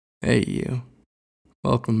Hey, you.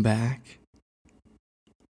 Welcome back.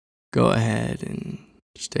 Go ahead and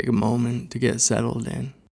just take a moment to get settled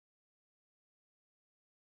in.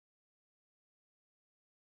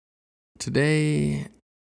 Today, I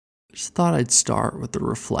just thought I'd start with a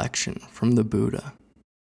reflection from the Buddha.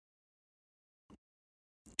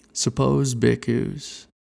 Suppose bhikkhus,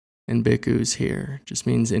 and bhikkhus here just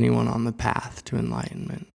means anyone on the path to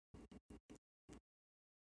enlightenment.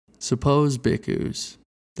 Suppose bhikkhus,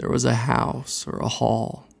 there was a house or a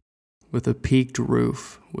hall with a peaked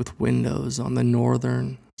roof with windows on the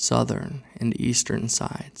northern, southern, and eastern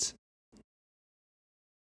sides.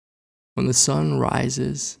 When the sun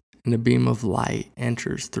rises and a beam of light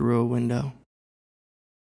enters through a window,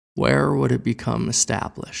 where would it become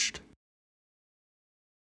established?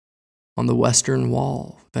 On the western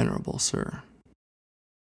wall, venerable sir.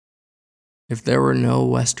 If there were no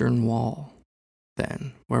western wall,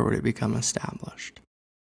 then where would it become established?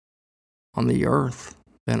 On the earth,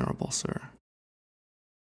 venerable sir.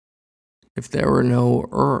 If there were no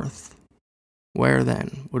earth, where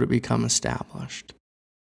then would it become established?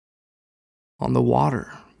 On the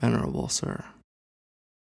water, venerable sir.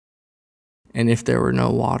 And if there were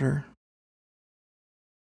no water,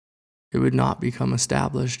 it would not become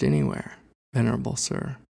established anywhere, venerable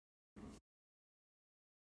sir.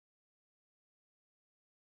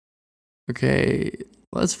 Okay,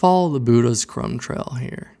 let's follow the Buddha's crumb trail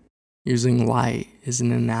here, using light as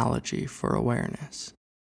an analogy for awareness.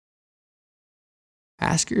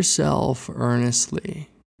 Ask yourself earnestly,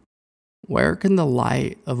 where can the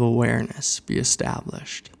light of awareness be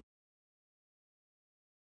established?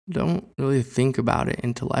 Don't really think about it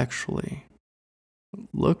intellectually.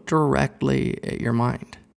 Look directly at your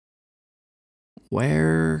mind.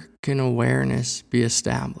 Where can awareness be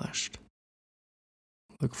established?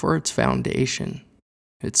 Look for its foundation,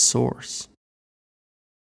 its source.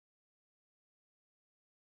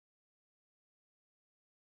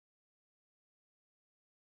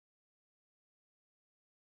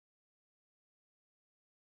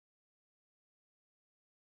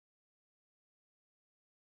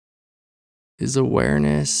 Is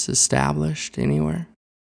awareness established anywhere?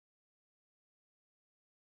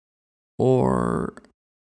 Or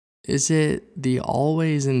is it the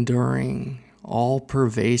always enduring, all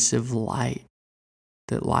pervasive light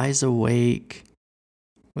that lies awake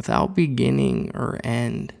without beginning or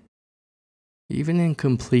end, even in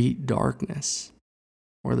complete darkness,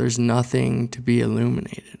 where there's nothing to be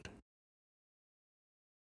illuminated?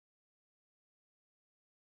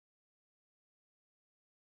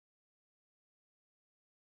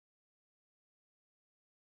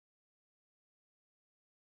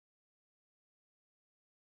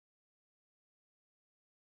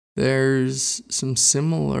 There's some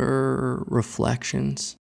similar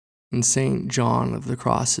reflections in St. John of the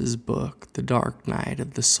Cross's book, The Dark Night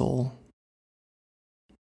of the Soul,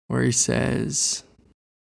 where he says,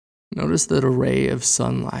 notice that a ray of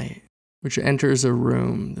sunlight which enters a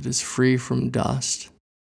room that is free from dust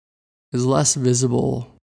is less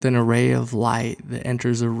visible than a ray of light that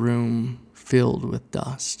enters a room filled with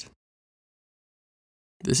dust.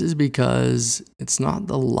 This is because it's not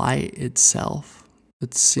the light itself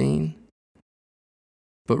that's seen,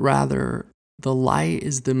 but rather the light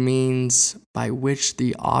is the means by which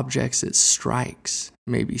the objects it strikes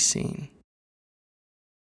may be seen.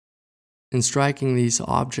 In striking these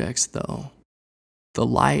objects, though, the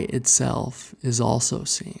light itself is also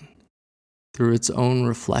seen through its own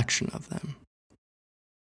reflection of them.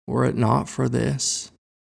 Were it not for this,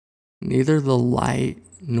 neither the light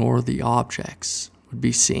nor the objects would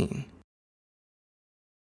be seen.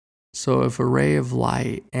 So if a ray of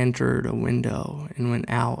light entered a window and went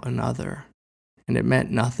out another, and it met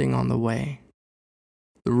nothing on the way,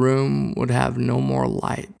 the room would have no more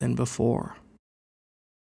light than before.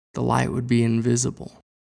 The light would be invisible.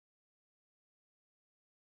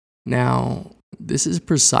 Now, this is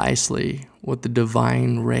precisely what the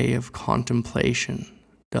divine ray of contemplation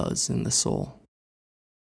does in the soul.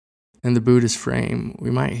 In the Buddhist frame, we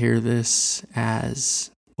might hear this as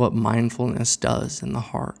what mindfulness does in the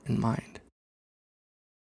heart and mind.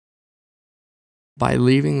 By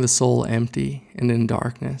leaving the soul empty and in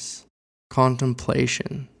darkness,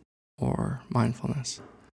 contemplation, or mindfulness,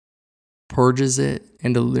 purges it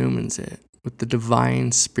and illumines it with the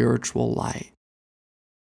divine spiritual light.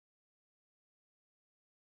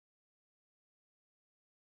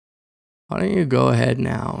 Why don't you go ahead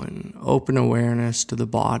now and open awareness to the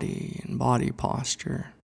body and body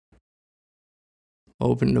posture.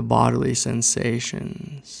 Open to bodily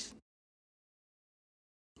sensations.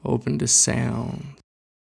 Open to sound.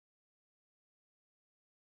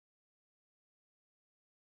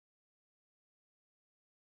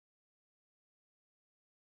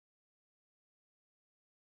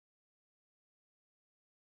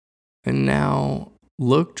 And now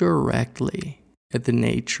look directly at the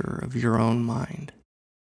nature of your own mind.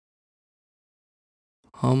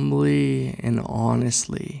 Humbly and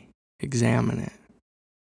honestly examine it.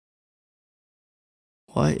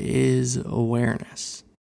 What is awareness?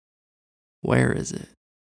 Where is it?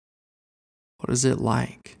 What is it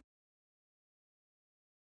like?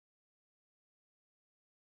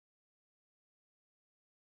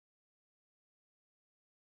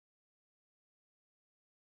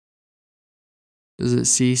 Does it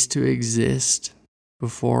cease to exist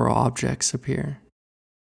before objects appear?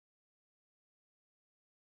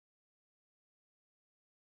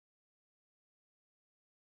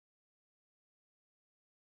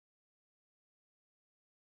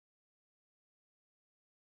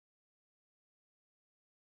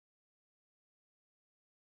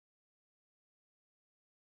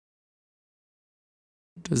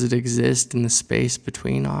 Does it exist in the space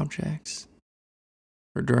between objects?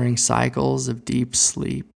 Or during cycles of deep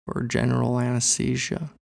sleep or general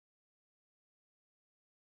anesthesia?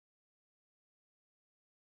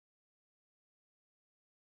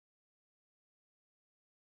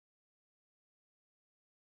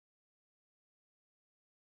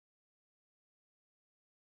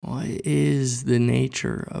 What is the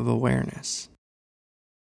nature of awareness?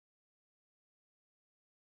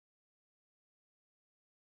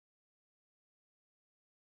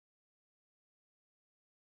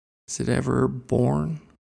 Is it ever born?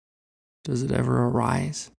 Does it ever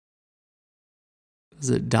arise? Does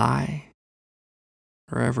it die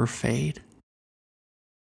or ever fade?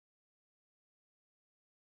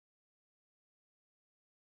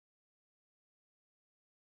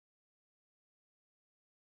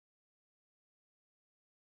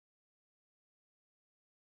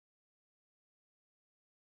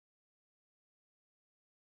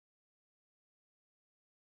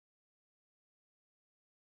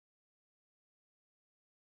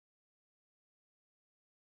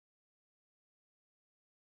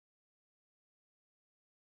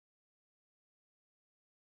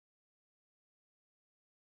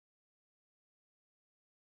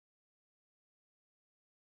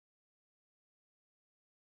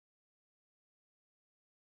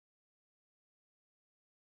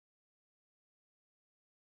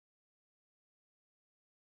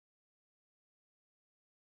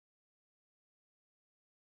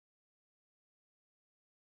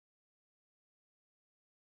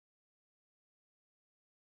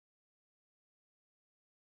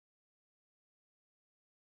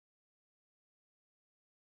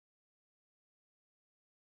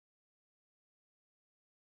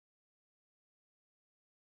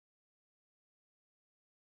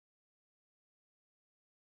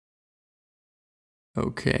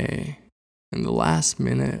 Okay, in the last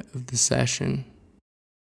minute of the session,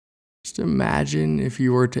 just imagine if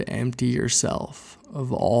you were to empty yourself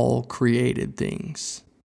of all created things,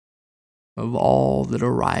 of all that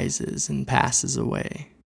arises and passes away.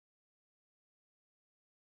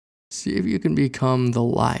 See if you can become the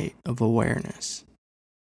light of awareness,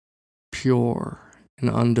 pure and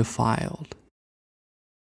undefiled.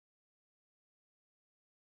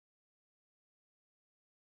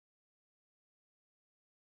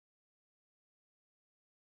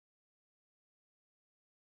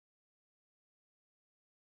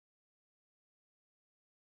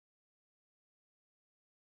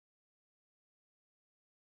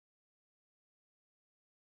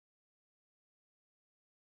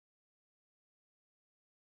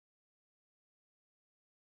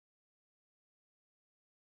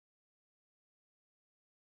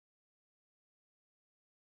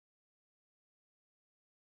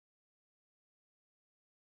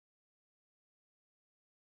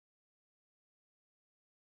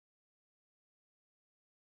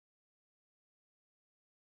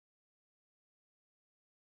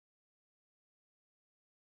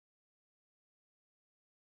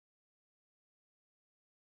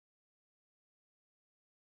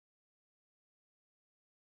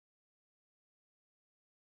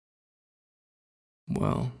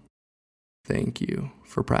 Well, thank you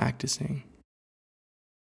for practicing.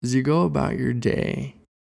 As you go about your day,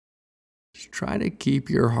 just try to keep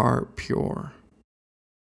your heart pure,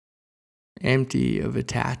 empty of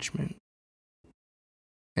attachment,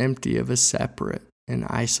 empty of a separate and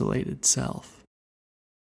isolated self.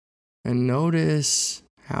 And notice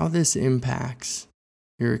how this impacts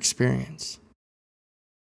your experience.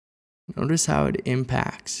 Notice how it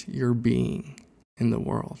impacts your being in the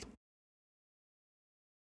world.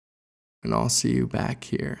 And I'll see you back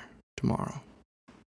here tomorrow.